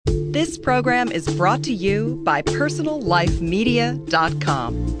This program is brought to you by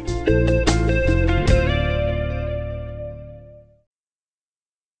PersonalLifeMedia.com.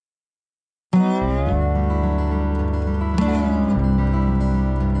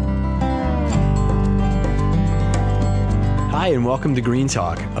 Hi, and welcome to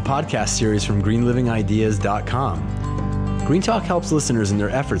GreenTalk, a podcast series from greenlivingideas.com. GreenTalk helps listeners in their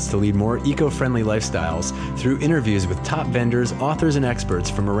efforts to lead more eco-friendly lifestyles through interviews with top vendors, authors, and experts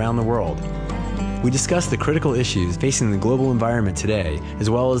from around the world. We discuss the critical issues facing the global environment today, as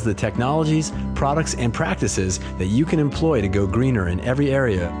well as the technologies, products, and practices that you can employ to go greener in every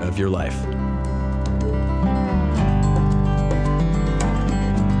area of your life.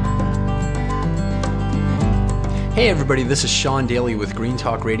 Hey everybody, this is Sean Daly with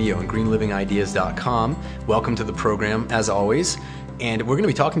GreenTalk Radio and greenlivingideas.com. Welcome to the program, as always. And we're going to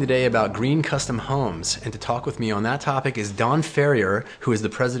be talking today about Green Custom Homes. And to talk with me on that topic is Don Ferrier, who is the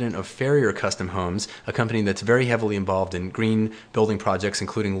president of Ferrier Custom Homes, a company that's very heavily involved in green building projects,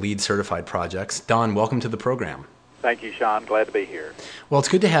 including LEED certified projects. Don, welcome to the program. Thank you, Sean. Glad to be here. Well, it's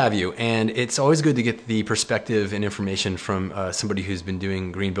good to have you, and it's always good to get the perspective and information from somebody who's been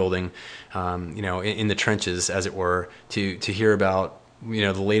doing green building, in the trenches, as it were, to hear about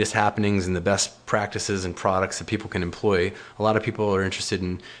the latest happenings and the best practices and products that people can employ. A lot of people are interested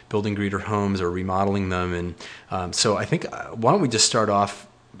in building greener homes or remodeling them, and so I think why don't we just start off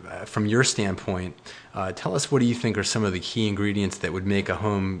from your standpoint. Tell us, what do you think are some of the key ingredients that would make a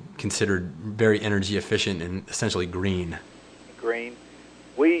home considered very energy efficient and essentially green? Green.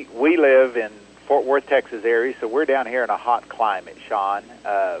 We live in Fort Worth, Texas area, so we're down here in a hot climate, Sean.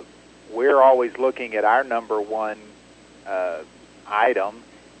 We're always looking at our number one item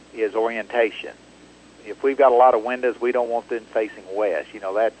is orientation. If we've got a lot of windows, we don't want them facing west.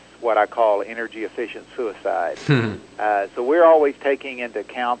 That's what I call energy efficient suicide. So we're always taking into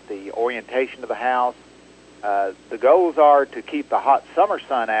account the orientation of the house. The goals are to keep the hot summer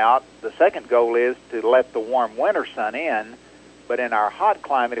sun out. The second goal is to let the warm winter sun in. But in our hot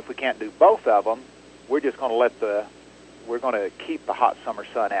climate, if we can't do both of them, we're just going to keep the hot summer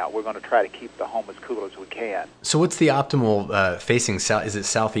sun out. We're going to try to keep the home as cool as we can. So what's the optimal facing south? Is it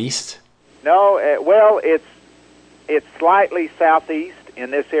southeast? No, it's slightly southeast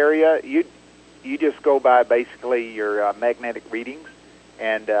in this area. You just go by basically your magnetic readings,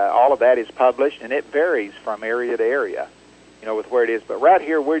 and all of that is published, and it varies from area to area, with where it is. But right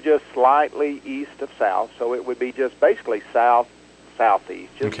here, we're just slightly east of south, so it would be just basically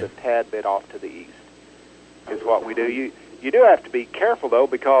southeast, just a tad bit off to the east is what we do. You do have to be careful, though,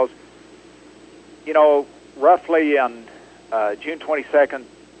 because, roughly on June 22nd,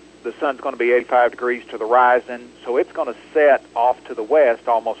 the sun's going to be 85 degrees to the horizon, so it's going to set off to the west,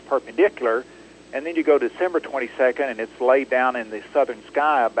 almost perpendicular, and then you go December 22nd, and it's laid down in the southern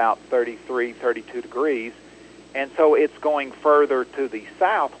sky about 33, 32 degrees, and so it's going further to the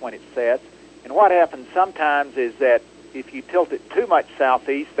south when it sets. And what happens sometimes is that if you tilt it too much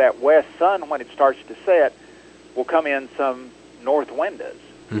southeast, that west sun, when it starts to set, will come in some north windows.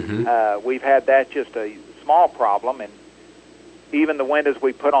 Mm-hmm. We've had that, just a small problem, and even the windows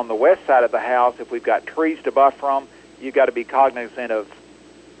we put on the west side of the house, if we've got trees to buffer them, you've got to be cognizant of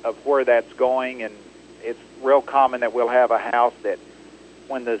where that's going. And it's real common that we'll have a house that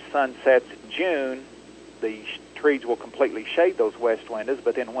when the sun sets in June, the trees will completely shade those west windows,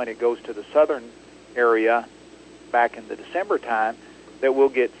 but then when it goes to the southern area back in the December time, that we'll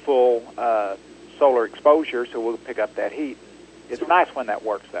get full solar exposure, so we'll pick up that heat. It's nice when that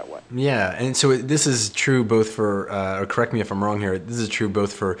works that way. Yeah, and so this is true both for, or correct me if I'm wrong here, this is true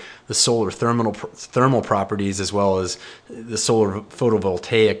both for the solar thermal properties as well as the solar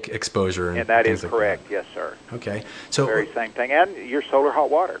photovoltaic exposure. And that is correct, yes, sir. Okay. So very same thing. And your solar hot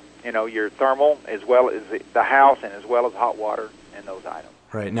water, your thermal as well as the house and as well as hot water and those items.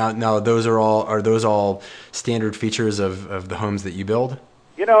 Right. Now those are those all standard features of the homes that you build?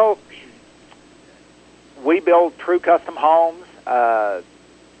 We build true custom homes.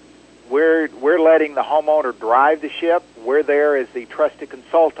 We're letting the homeowner drive the ship. We're there as the trusted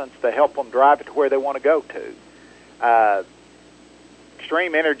consultants to help them drive it to where they want to go to.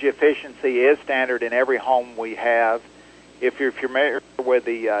 Extreme energy efficiency is standard in every home we have. If you're familiar with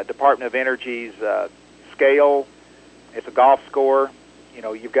the Department of Energy's scale, it's a golf score.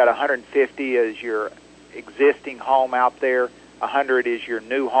 You've got 150 as your existing home out there. 100 is your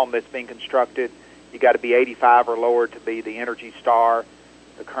new home that's being constructed. You got to be 85 or lower to be the Energy Star.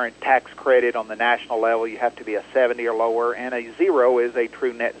 The current tax credit on the national level, you have to be a 70 or lower, and a 0 is a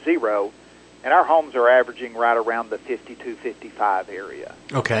true net zero. And our homes are averaging right around the 52, 55 area.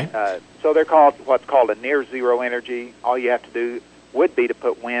 Okay. So they're called what's called a near zero energy. All you have to do would be to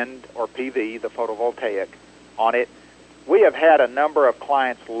put wind or PV, the photovoltaic, on it. We have had a number of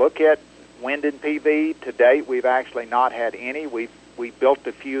clients look at wind and PV. To date, we've actually not had any. We built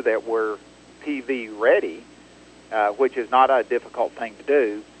a few that were PV ready, which is not a difficult thing to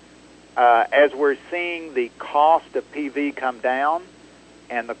do. As we're seeing the cost of PV come down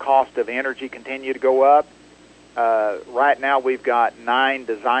and the cost of energy continue to go up, right now we've got 9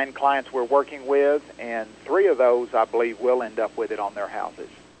 design clients we're working with, and 3 of those, I believe, will end up with it on their houses.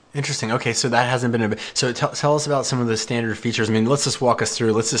 Interesting. Okay, so that hasn't been so. Tell us about some of the standard features. I mean, let's just walk us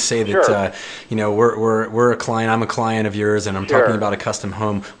through. Let's just say that Sure. we're a client. I'm a client of yours, and I'm Sure. talking about a custom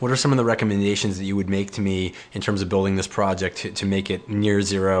home. What are some of the recommendations that you would make to me in terms of building this project to make it near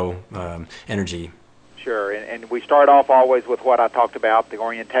zero energy? Sure, and we start off always with what I talked about, the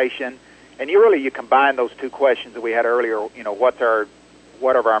orientation, and you combine those 2 questions that we had earlier. What are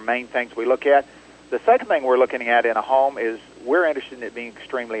our main things we look at? The second thing we're looking at in a home is we're interested in it being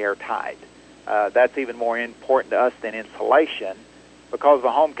extremely airtight. That's even more important to us than insulation, because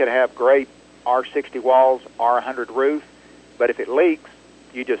the home could have great R60 walls, R100 roof, but if it leaks,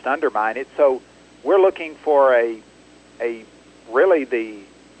 you just undermine it. So we're looking for really the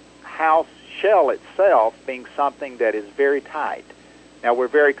house shell itself being something that is very tight. Now, we're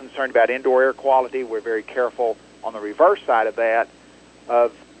very concerned about indoor air quality. We're very careful on the reverse side of that,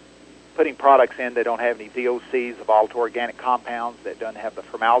 of putting products in that don't have any VOCs, the volatile organic compounds, that don't have the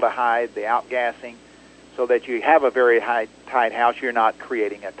formaldehyde, the outgassing, so that you have a very tight house. You're not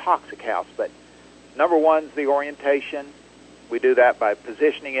creating a toxic house. But number 1 is the orientation. We do that by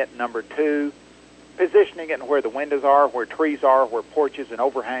positioning it. Number 2, positioning it where the windows are, where trees are, where porches and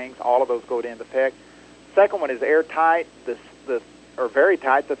overhangs, all of those go into effect. Second one is airtight, or very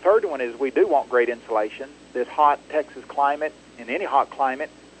tight. The third one is we do want great insulation. This hot Texas climate, in any hot climate,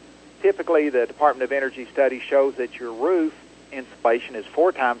 typically the Department of Energy study shows that your roof insulation is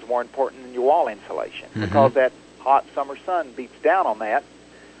 4 times more important than your wall insulation, because that hot summer sun beats down on that.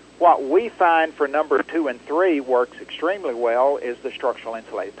 What we find for number 2 and 3 works extremely well is the structural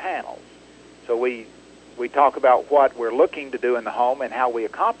insulated panels. So we talk about what we're looking to do in the home and how we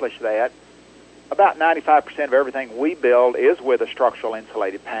accomplish that. About 95% of everything we build is with a structural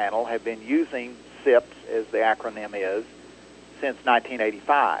insulated panel, have been using SIPs, as the acronym is, since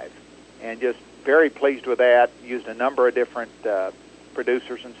 1985. And just very pleased with that. Used a number of different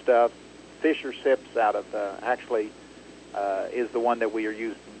producers and stuff. Fisher SIPs out of is the one that we are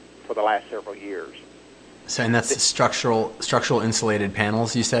using for the last several years. So, and that's structural insulated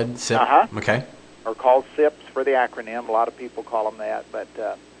panels, you said? SIP? Okay. Or called SIPs for the acronym. A lot of people call them that. But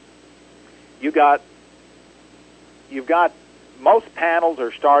you've got most panels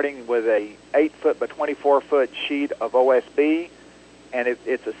are starting with a 8-foot by 24-foot sheet of OSB, and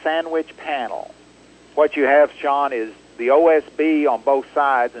it's a sandwich panel. What you have, Sean, is the OSB on both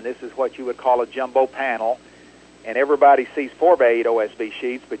sides, and this is what you would call a jumbo panel. And everybody sees 4 by 8 OSB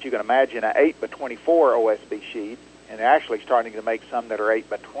sheets, but you can imagine an 8 by 24 OSB sheet, and they're actually starting to make some that are 8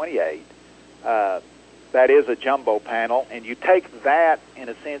 by 28. That is a jumbo panel, and you take that, in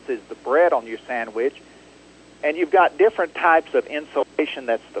a sense, as the bread on your sandwich, and you've got different types of insulation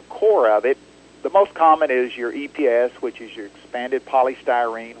that's the core of it. The most common is your EPS, which is your expanded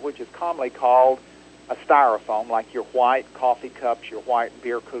polystyrene, which is commonly called a styrofoam, like your white coffee cups, your white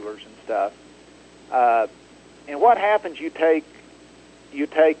beer coolers and stuff. And what happens, you take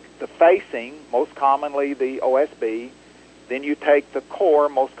the facing, most commonly the OSB, then you take the core,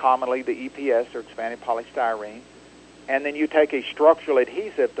 most commonly the EPS, or expanded polystyrene, and then you take a structural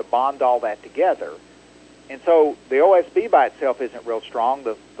adhesive to bond all that together. And so the OSB by itself isn't real strong.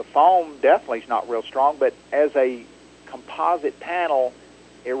 The foam definitely is not real strong, but as a composite panel,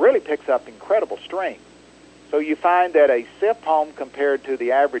 it really picks up incredible strength. So you find that a SIP home compared to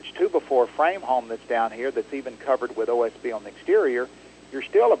the average 2x4 frame home that's down here, that's even covered with OSB on the exterior, you're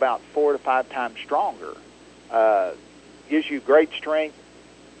still about 4 to 5 times stronger. Gives you great strength.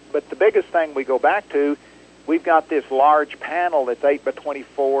 But the biggest thing we go back to, we've got this large panel that's 8 by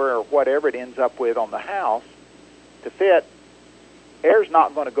 24 or whatever it ends up with on the house to fit. Air's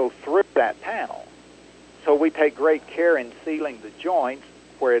not going to go through that panel. So we take great care in sealing the joints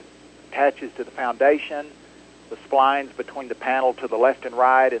where it attaches to the foundation, the splines between the panel to the left and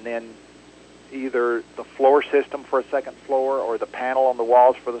right, and then either the floor system for a second floor or the panel on the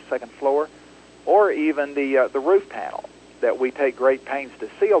walls for the second floor, or even the roof panel, that we take great pains to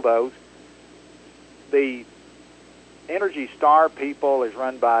seal those. The Energy Star people is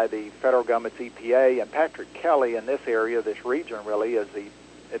run by the federal government's EPA, and Patrick Kelly in this area, this region really, is the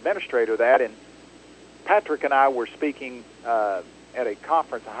administrator of that. And Patrick and I were speaking at a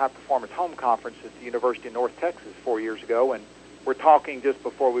conference, a high-performance home conference at the University of North Texas 4 years ago, and were talking just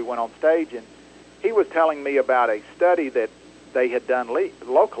before we went on stage, and he was telling me about a study that they had done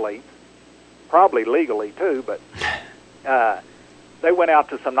locally, probably legally too, but they went out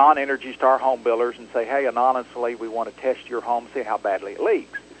to some non-Energy Star home builders and say, hey, anonymously, we want to test your home, see how badly it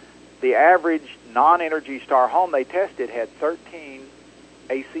leaks. The average non-Energy Star home they tested had 13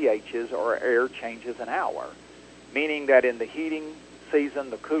 ACHs, or air changes an hour, meaning that in the heating season,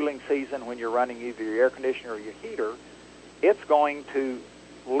 the cooling season, when you're running either your air conditioner or your heater, it's going to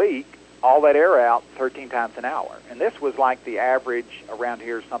leak all that air out 13 times an hour. And this was like the average around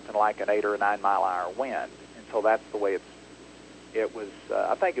here, something like an 8 or a 9 mile an hour wind. And so that's the way it was,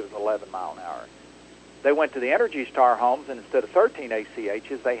 I think it was 11 mile an hour. They went to the Energy Star homes, and instead of 13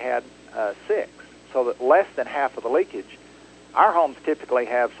 ACHs, they had 6. So that less than half of the leakage. Our homes typically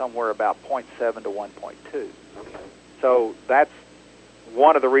have somewhere about 0.7 to 1.2. So that's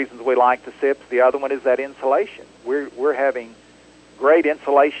one of the reasons we like the SIPs. The other one is that insulation. We're having great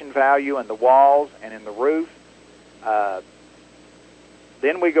insulation value in the walls and in the roof.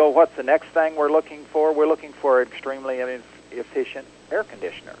 Then we go, what's the next thing we're looking for? We're looking for an extremely efficient air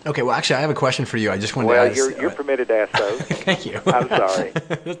conditioner. Okay, well, actually, I have a question for you. I just wanted to ask... Well, you're permitted to ask those. Thank you. I'm sorry.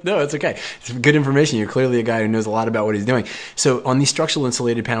 No, it's okay. It's good information. You're clearly a guy who knows a lot about what he's doing. So on these structural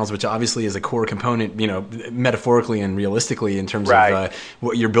insulated panels, which obviously is a core component, metaphorically and realistically in terms of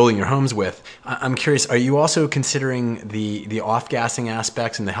what you're building your homes with, I'm curious, are you also considering the off-gassing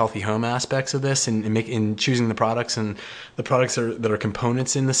aspects and the healthy home aspects of this in choosing the products and the products that are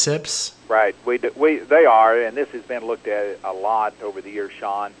components in the SIPs? Right, they are, and this has been looked at a lot over the years,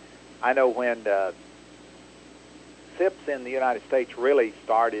 Sean. I know when SIPs in the United States really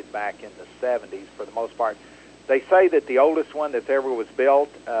started back in the 70s, for the most part. They say that the oldest one that's ever was built,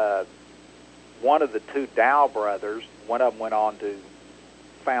 one of the two Dow brothers, one of them went on to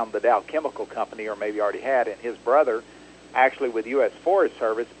found the Dow Chemical Company, or maybe already had, and his brother, actually with U.S. Forest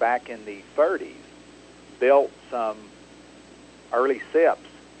Service back in the 30s, built some early SIPs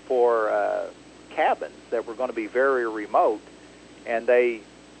for cabins that were going to be very remote, and they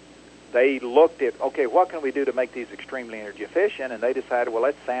looked at, okay, what can we do to make these extremely energy efficient? And they decided, well,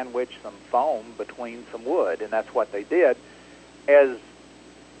 let's sandwich some foam between some wood, and that's what they did. As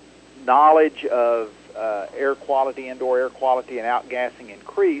knowledge of air quality, indoor air quality, and outgassing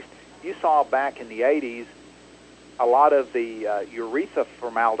increased, you saw back in the 80s a lot of the urethra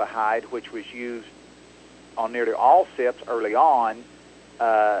formaldehyde, which was used on nearly all SIPs early on,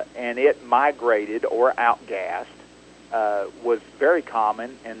 and it migrated or outgassed, was very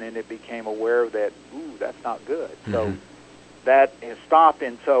common, and then it became aware that, ooh, that's not good. Mm-hmm. So that has stopped,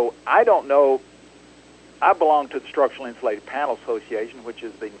 and so I don't know. I belong to the Structural Insulated Panel Association, which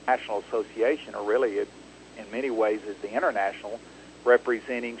is the national association, or really it, in many ways, is the international,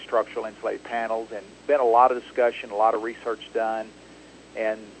 representing structural insulated panels, and been a lot of discussion, a lot of research done,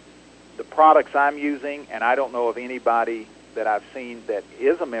 and the products I'm using, and I don't know of anybody that I've seen that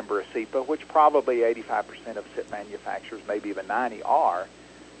is a member of SEPA, which probably 85% of SIP manufacturers, maybe even 90 are,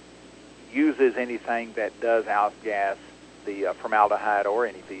 uses anything that does outgas the formaldehyde or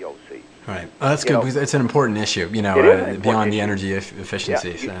any VOCs. Right. Well, that's good, because it's an important issue, beyond the energy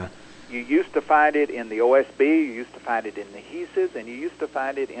efficiency. Yeah, you used to find it in the OSB, you used to find it in the adhesives, and you used to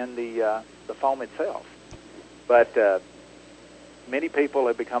find it in the foam itself. But many people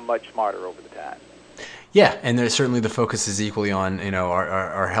have become much smarter over the time. Yeah, and there's certainly the focus is equally on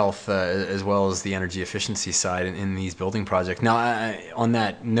our health as well as the energy efficiency side in these building projects. Now, on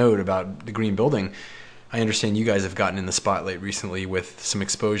that note about the green building, I understand you guys have gotten in the spotlight recently with some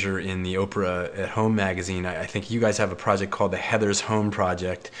exposure in the Oprah at Home magazine. I think you guys have a project called the Heather's Home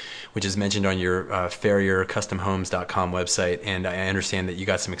Project, which is mentioned on your FerrierCustomHomes.com website, and I understand that you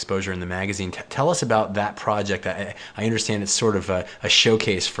got some exposure in the magazine. Tell us about that project. I understand it's sort of a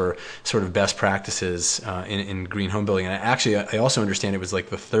showcase for sort of best practices in green home building. And I also understand it was like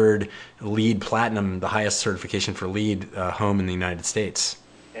the third LEED Platinum, the highest certification for LEED home in the United States.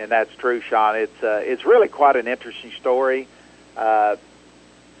 And that's true, Sean. It's really quite an interesting story. And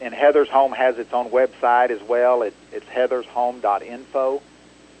Heather's Home has its own website as well. It's heathershome.info.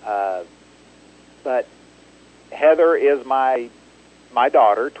 But Heather is my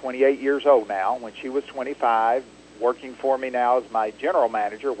daughter, 28 years old now. When she was 25, working for me now as my general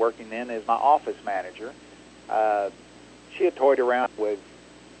manager, working then as my office manager, she had toyed around with,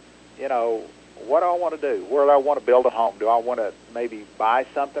 what do I want to do? Where do I want to build a home? Do I want to maybe buy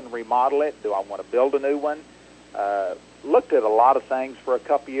something, remodel it? Do I want to build a new one? Looked at a lot of things for a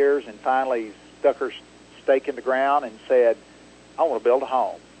couple years and finally stuck her stake in the ground and said, I want to build a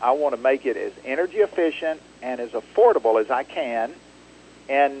home. I want to make it as energy efficient and as affordable as I can.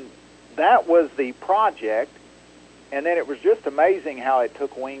 And that was the project. And then it was just amazing how it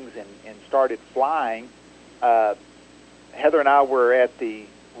took wings and started flying. Heather and I were at the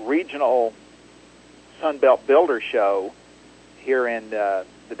regional Sunbelt Builder Show here in the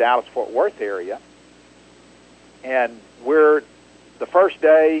Dallas-Fort Worth area. And the first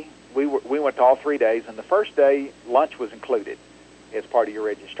day, we went to all 3 days, and the first day, lunch was included as part of your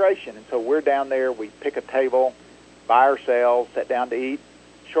registration. And so we're down there, we pick a table by ourselves, sit down to eat.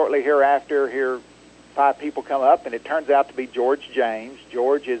 Shortly hereafter, 5 people come up, and it turns out to be George James.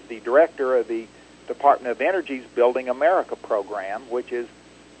 George is the director of the Department of Energy's Building America program, which is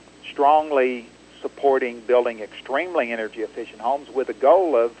strongly supporting building extremely energy-efficient homes with a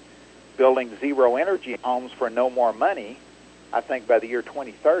goal of building zero-energy homes for no more money. I think by the year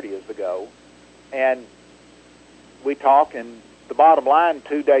 2030 is the goal. And we talked, and the bottom line,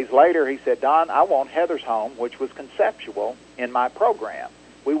 2 days later, he said, Don, I want Heather's home, which was conceptual, in my program.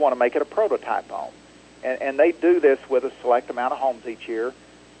 We want to make it a prototype home. And they do this with a select amount of homes each year.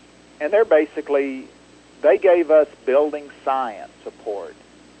 And they gave us building science support.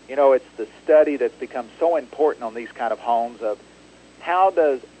 You know, it's the study that's become so important on these kind of homes of how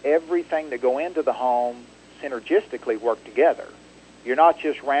does everything that go into the home synergistically work together. You're not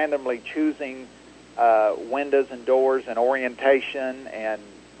just randomly choosing windows and doors and orientation and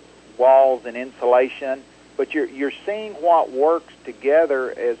walls and insulation, but you're seeing what works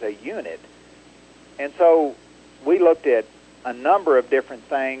together as a unit. And so we looked at a number of different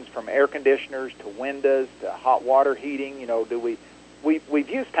things, from air conditioners to windows to hot water heating. You know, we've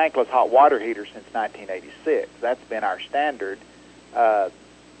used tankless hot water heaters since 1986. That's been our standard.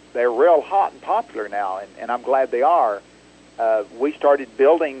 They're real hot and popular now, and I'm glad they are. We started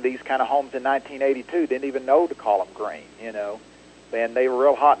building these kind of homes in 1982, didn't even know to call them green, you know. And they were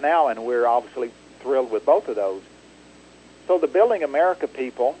real hot now, and we're obviously thrilled with both of those. So the Building America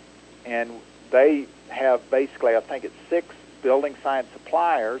people, and they have basically, I think it's 6 building science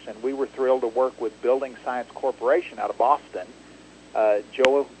suppliers, and we were thrilled to work with Building Science Corporation out of Boston,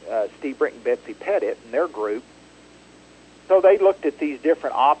 Steve Brick and Betsy Pettit and their group. So they looked at these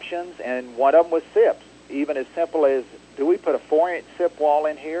different options, and one of them was SIPs, even as simple as, do we put a 4-inch SIP wall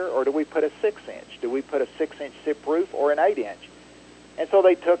in here, or do we put a 6-inch? Do we put a 6-inch SIP roof or an 8-inch? And so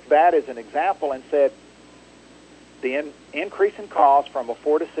they took that as an example and said, the increase in cost from a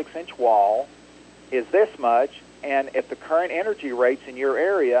 4 to 6-inch wall is this much, and at the current energy rates in your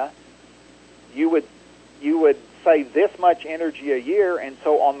area, you would save this much energy a year, and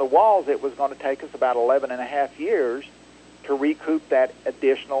so on the walls it was going to take us about 11 and a half years to recoup that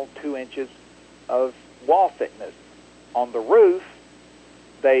additional 2 inches of wall thickness. On the roof,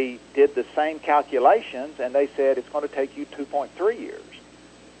 they did the same calculations, and they said it's going to take you 2.3 years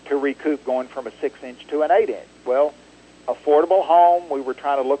to recoup going from a 6-inch to an 8-inch. Well, affordable home, we were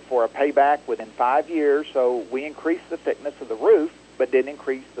trying to look for a payback within 5 years, so we increased the thickness of the roof, but didn't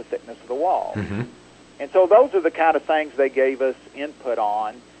increase the thickness of the wall. Mm-hmm. And so those are the kind of things they gave us input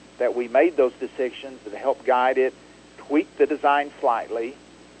on, that we made those decisions that helped guide it, tweaked the design slightly,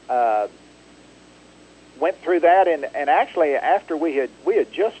 went through that, and actually after we had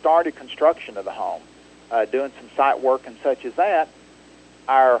just started construction of the home, doing some site work and such as that,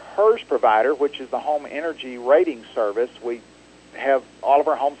 our HERS provider, which is the Home Energy Rating Service, we have all of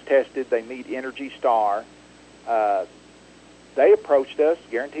our homes tested, they meet Energy Star. They approached us,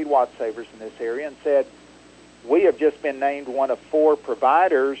 Guaranteed Watt Savers in this area, and said, we have just been named one of 4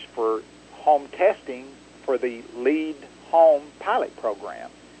 providers for home testing for the LEED Home pilot program.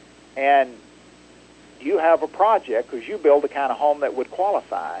 And you have a project, because you build the kind of home that would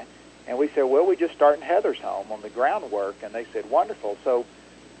qualify. And we said, well, we just started Heather's home on the groundwork. And they said, wonderful. So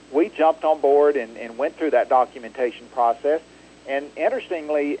we jumped on board and went through that documentation process. And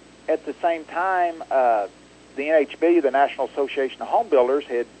interestingly, at the same time, the NHB, the National Association of Home Builders,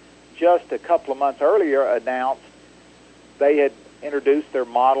 had just a couple of months earlier announced they had introduced their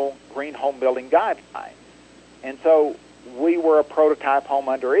model green home building guidelines. And so we were a prototype home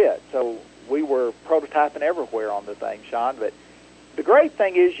under it. So we were prototyping everywhere on the thing, Sean. But the great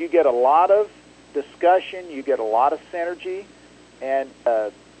thing is you get a lot of discussion, you get a lot of synergy, and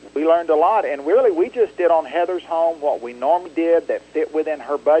we learned a lot. And really, we just did on Heather's home what we normally did that fit within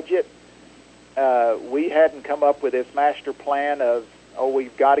her budget. We hadn't come up with this master plan of,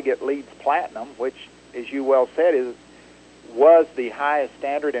 we've got to get LEED's Platinum, which, as you well said, was the highest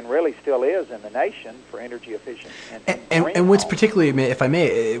standard and really still is in the nation for energy efficient. And what's particularly, if I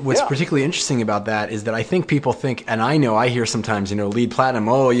may, particularly interesting about that is that I think people think, and I know I hear sometimes, LEED Platinum,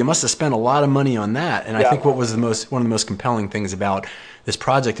 you must have spent a lot of money on that. And I think what was one of the most compelling things about this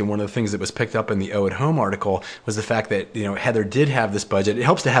project. And one of the things that was picked up in the O at Home article was the fact that, you know, Heather did have this budget. It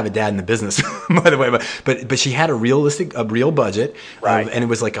helps to have a dad in the business, by the way, but she had a real budget, right. And it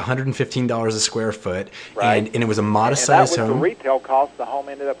was like $115 a square foot, right. and it was a modest and size home. That was the retail cost the home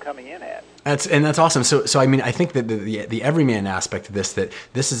ended up coming in at. That's awesome. So I mean, I think that the everyman aspect of this, that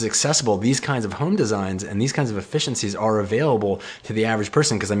this is accessible. These kinds of home designs and these kinds of efficiencies are available to the average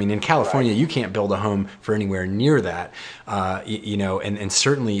person. Because I mean, in California, you can't build a home for anywhere near that. You know, and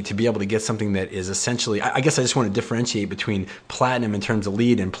certainly to be able to get something that is essentially, I guess I just want to differentiate between platinum in terms of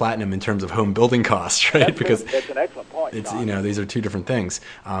LEED and platinum in terms of home building costs, right? Because that's an excellent point. It's, you know, these are two different things.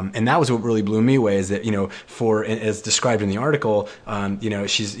 And that was what really blew me away, is that, you know, for, as described in the article, you know,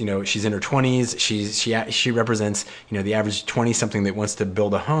 she's in her 20s. She represents, you know, the average 20-something that wants to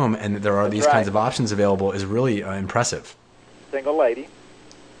build a home, and there are these kinds of options available is really impressive. Single lady.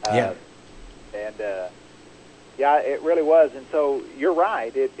 Yeah. And yeah, it really was. And so you're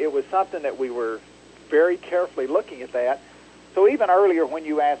right. It was something that we were very carefully looking at that. So even earlier when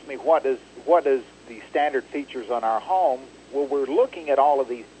you asked me what does the standard features on our home, well, we're looking at all of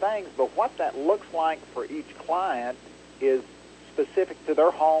these things, but what that looks like for each client is specific to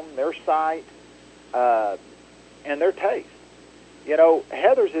their home, their site, and their taste. You know,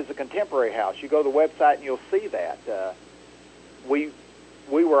 Heather's is a contemporary house. You go to the website and you'll see that. We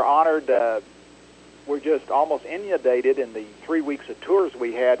were honored. We're just almost inundated in the 3 weeks of tours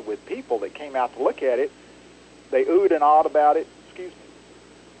we had with people that came out to look at it. They oohed and awed about it. Excuse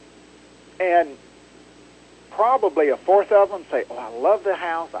me. And probably a fourth of them say, "Oh, I love the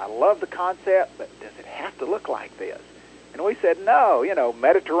house. I love the concept, but does it have to look like this?" And we said, no, you know,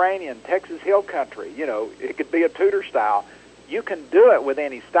 Mediterranean, Texas Hill Country, you know, it could be a Tudor style. You can do it with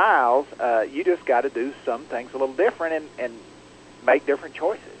any styles. You just got to do some things a little different and make different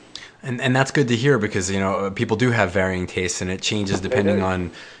choices. And that's good to hear, because, you know, people do have varying tastes, and it changes depending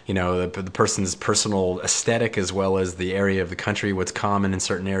on, you know, the person's personal aesthetic as well as the area of the country, what's common in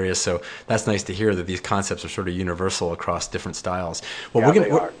certain areas. So that's nice to hear that these concepts are sort of universal across different styles. Well,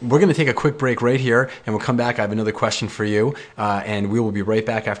 we're going to take a quick break right here, and we'll come back. I have another question for you, and we will be right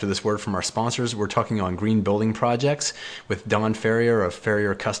back after this word from our sponsors. We're talking on green building projects with Don Ferrier of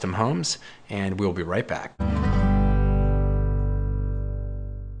Ferrier Custom Homes, and we'll be right back.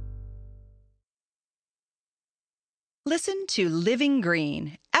 Listen to Living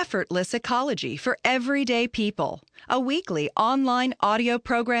Green, Effortless Ecology for Everyday People, a weekly online audio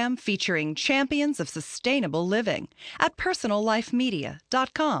program featuring champions of sustainable living at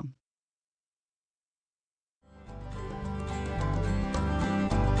personallifemedia.com.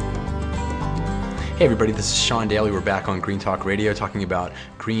 Hey everybody, this is Sean Daly. We're back on GreenTalk Radio talking about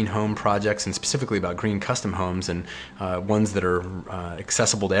green home projects, and specifically about green custom homes, and ones that are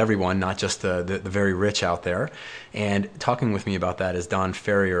accessible to everyone, not just the very rich out there. And talking with me about that is Don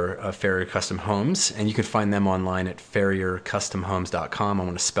Ferrier of Ferrier Custom Homes, and you can find them online at ferriercustomhomes.com. I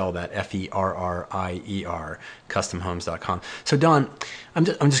want to spell that Ferrier, customhomes.com. So Don, I'm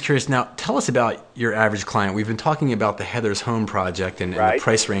just curious now, tell us about your average client. We've been talking about the Heather's Home project and the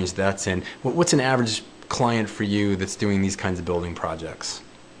price range that's in. What's an average client for you that's doing these kinds of building projects?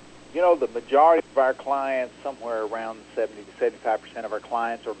 You know, the majority of our clients, somewhere around 70 to 75% of our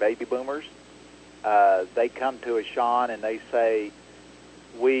clients, are baby boomers. They come to us, Sean, and they say,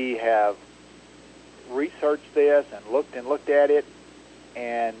 we have researched this and looked at it,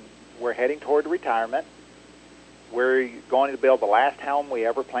 and we're heading toward retirement. We're going to build the last home we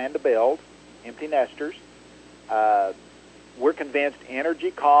ever planned to build, empty nesters. We're convinced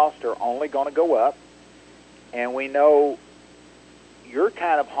energy costs are only going to go up, and we know your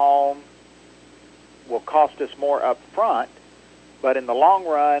kind of home will cost us more up front, but in the long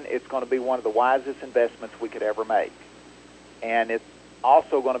run, it's going to be one of the wisest investments we could ever make. And it's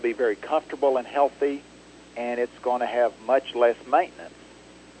also going to be very comfortable and healthy, and it's going to have much less maintenance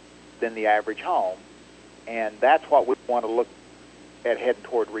than the average home. And that's what we want to look at heading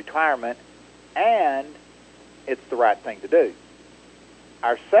toward retirement, and it's the right thing to do.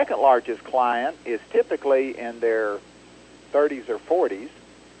 Our second largest client is typically in their 30s or 40s,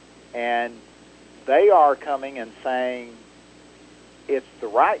 and they are coming and saying it's the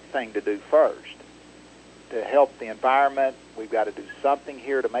right thing to do first. To help the environment, we've got to do something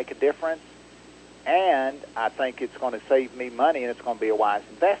here to make a difference, and I think it's going to save me money and it's going to be a wise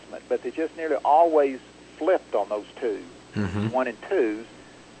investment. But they just nearly always flipped on those two, one and twos.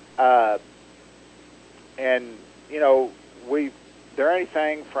 And, you know, they're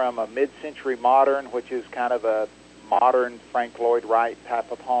anything from a mid-century modern, which is kind of a modern Frank Lloyd Wright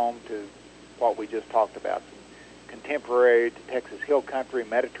type of home, to what we just talked about, some contemporary to Texas Hill Country,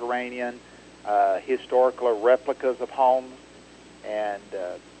 Mediterranean, historical replicas of homes. and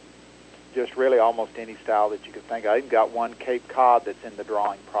just really almost any style that you could think of. I even got one Cape Cod that's in the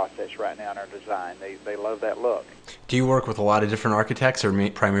drawing process right now in our design. They love that look. Do you work with a lot of different architects, or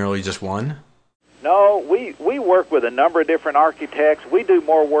primarily just one? No, we work with a number of different architects. We do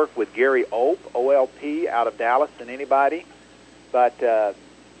more work with Gary Ope, OLP, out of Dallas than anybody. But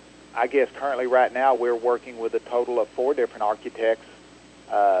I guess currently right now we're working with a total of 4 different architects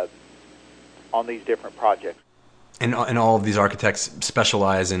on these different projects. And all of these architects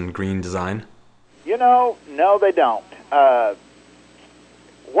specialize in green design? No, they don't.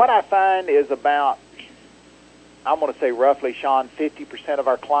 What I find is about, I'm going to say roughly, Sean, 50% of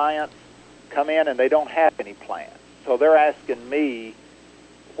our clients come in and they don't have any plans. So they're asking me,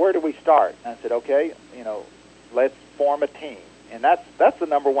 where do we start? And I said, okay, let's form a team. And that's the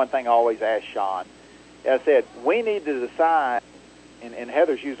number one thing I always ask Sean. I said, we need to decide, and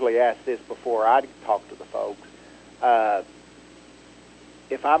Heather's usually asked this before I talk to the folks,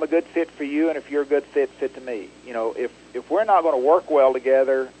 if I'm a good fit for you and if you're a good fit to me. If we're not going to work well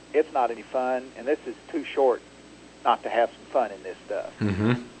together, it's not any fun, and this is too short not to have some fun in this stuff.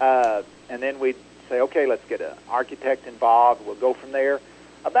 Mm-hmm. And then we'd say, okay, let's get an architect involved. We'll go from there.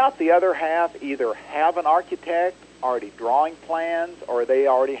 About the other half either have an architect already drawing plans or they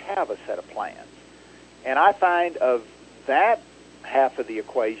already have a set of plans. And I find of that half of the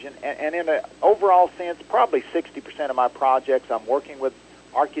equation, and in an overall sense, probably 60% of my projects I'm working with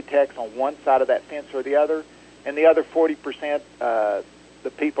architects on one side of that fence or the other, and the other 40%, the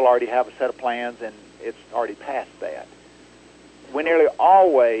people already have a set of plans and it's already past that. We nearly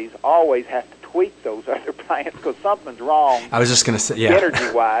always have to tweak those other plans because something's wrong. I was just going to say, yeah.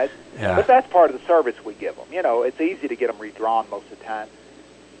 Energy-wise. Yeah. But that's part of the service we give them. It's easy to get them redrawn most of the time.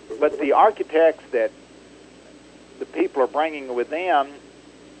 But the architects that the people are bringing with them,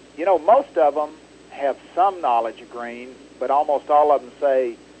 most of them have some knowledge of green, but almost all of them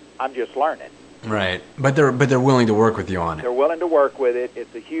say, I'm just learning. Right. But they're willing to work with you on it. They're willing to work with it.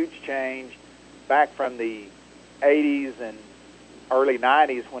 It's a huge change back from the 80s and early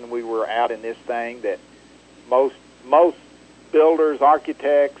 90s when we were out in this thing, that most builders,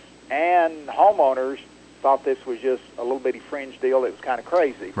 architects, and homeowners thought this was just a little bitty fringe deal that was kind of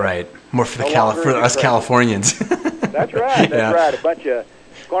crazy. Right. More for for us Californians. That's right. That's right. A bunch of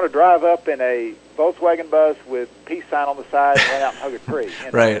going to drive up in a Volkswagen bus with peace sign on the side and run out and hug a tree.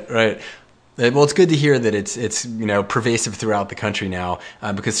 Right. Well, it's good to hear that it's pervasive throughout the country now,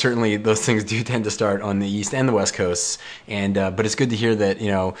 because certainly those things do tend to start on the East and the West Coasts, and but it's good to hear that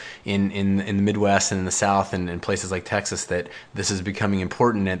in the Midwest and in the South and places like Texas that this is becoming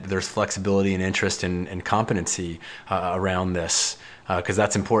important, and there's flexibility and interest and competency around this, because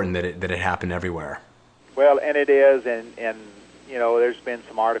that's important that it happen everywhere. Well, and it is, and there's been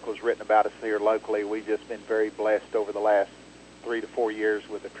some articles written about us here locally. We've just been very blessed over the last 3 to 4 years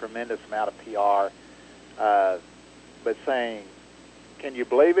with a tremendous amount of PR, but saying, can you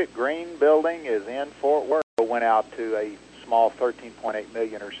believe it? Green Building is in Fort Worth. Went out to a small 13.8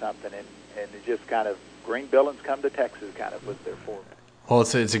 million or something, and it just kind of, Green Buildings come to Texas kind of was their format. Well,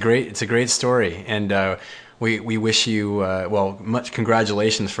 it's a great story, and we wish you much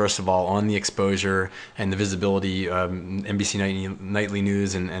congratulations first of all on the exposure and the visibility, NBC Nightly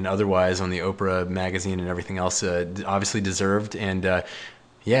News and otherwise on the Oprah magazine and everything else, obviously deserved. And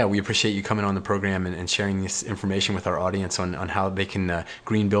we appreciate you coming on the program and sharing this information with our audience on how they can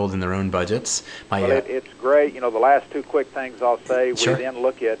green build in their own budgets. It's great. The last 2 quick things I'll say. Sure. We then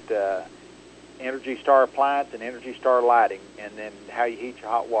look at Energy Star appliance and Energy Star lighting, and then how you heat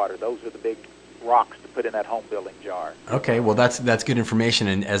your hot water. Those are the big rocks to put in that home building jar. Okay, well that's good information,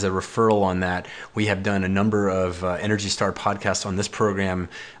 and as a referral on that, we have done a number of Energy Star podcasts on this program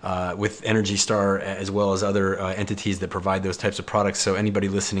with Energy Star as well as other entities that provide those types of products. So anybody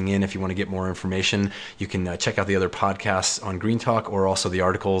listening in, if you want to get more information, you can check out the other podcasts on GreenTalk or also the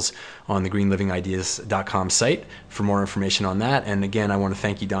articles on the greenlivingideas.com site for more information on that. And again, I want to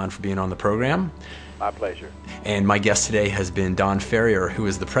thank you, Don, for being on the program. My pleasure. And my guest today has been Don Ferrier, who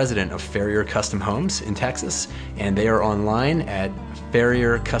is the president of Ferrier Custom Homes in Texas. And they are online at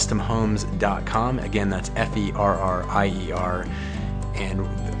ferriercustomhomes.com. Again, that's Ferrier.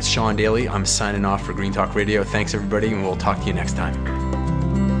 And Sean Daly, I'm signing off for GreenTalk Radio. Thanks, everybody, and we'll talk to you next time.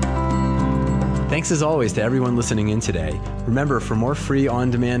 Thanks as always to everyone listening in today. Remember, for more free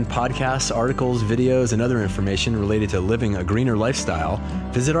on-demand podcasts, articles, videos, and other information related to living a greener lifestyle,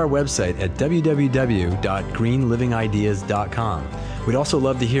 visit our website at www.greenlivingideas.com. We'd also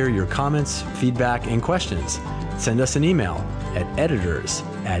love to hear your comments, feedback, and questions. Send us an email at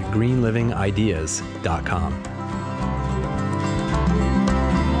editors@greenlivingideas.com.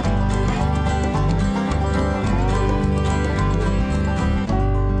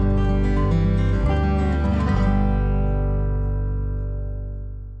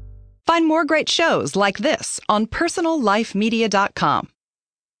 more great shows like this on PersonalLifeMedia.com.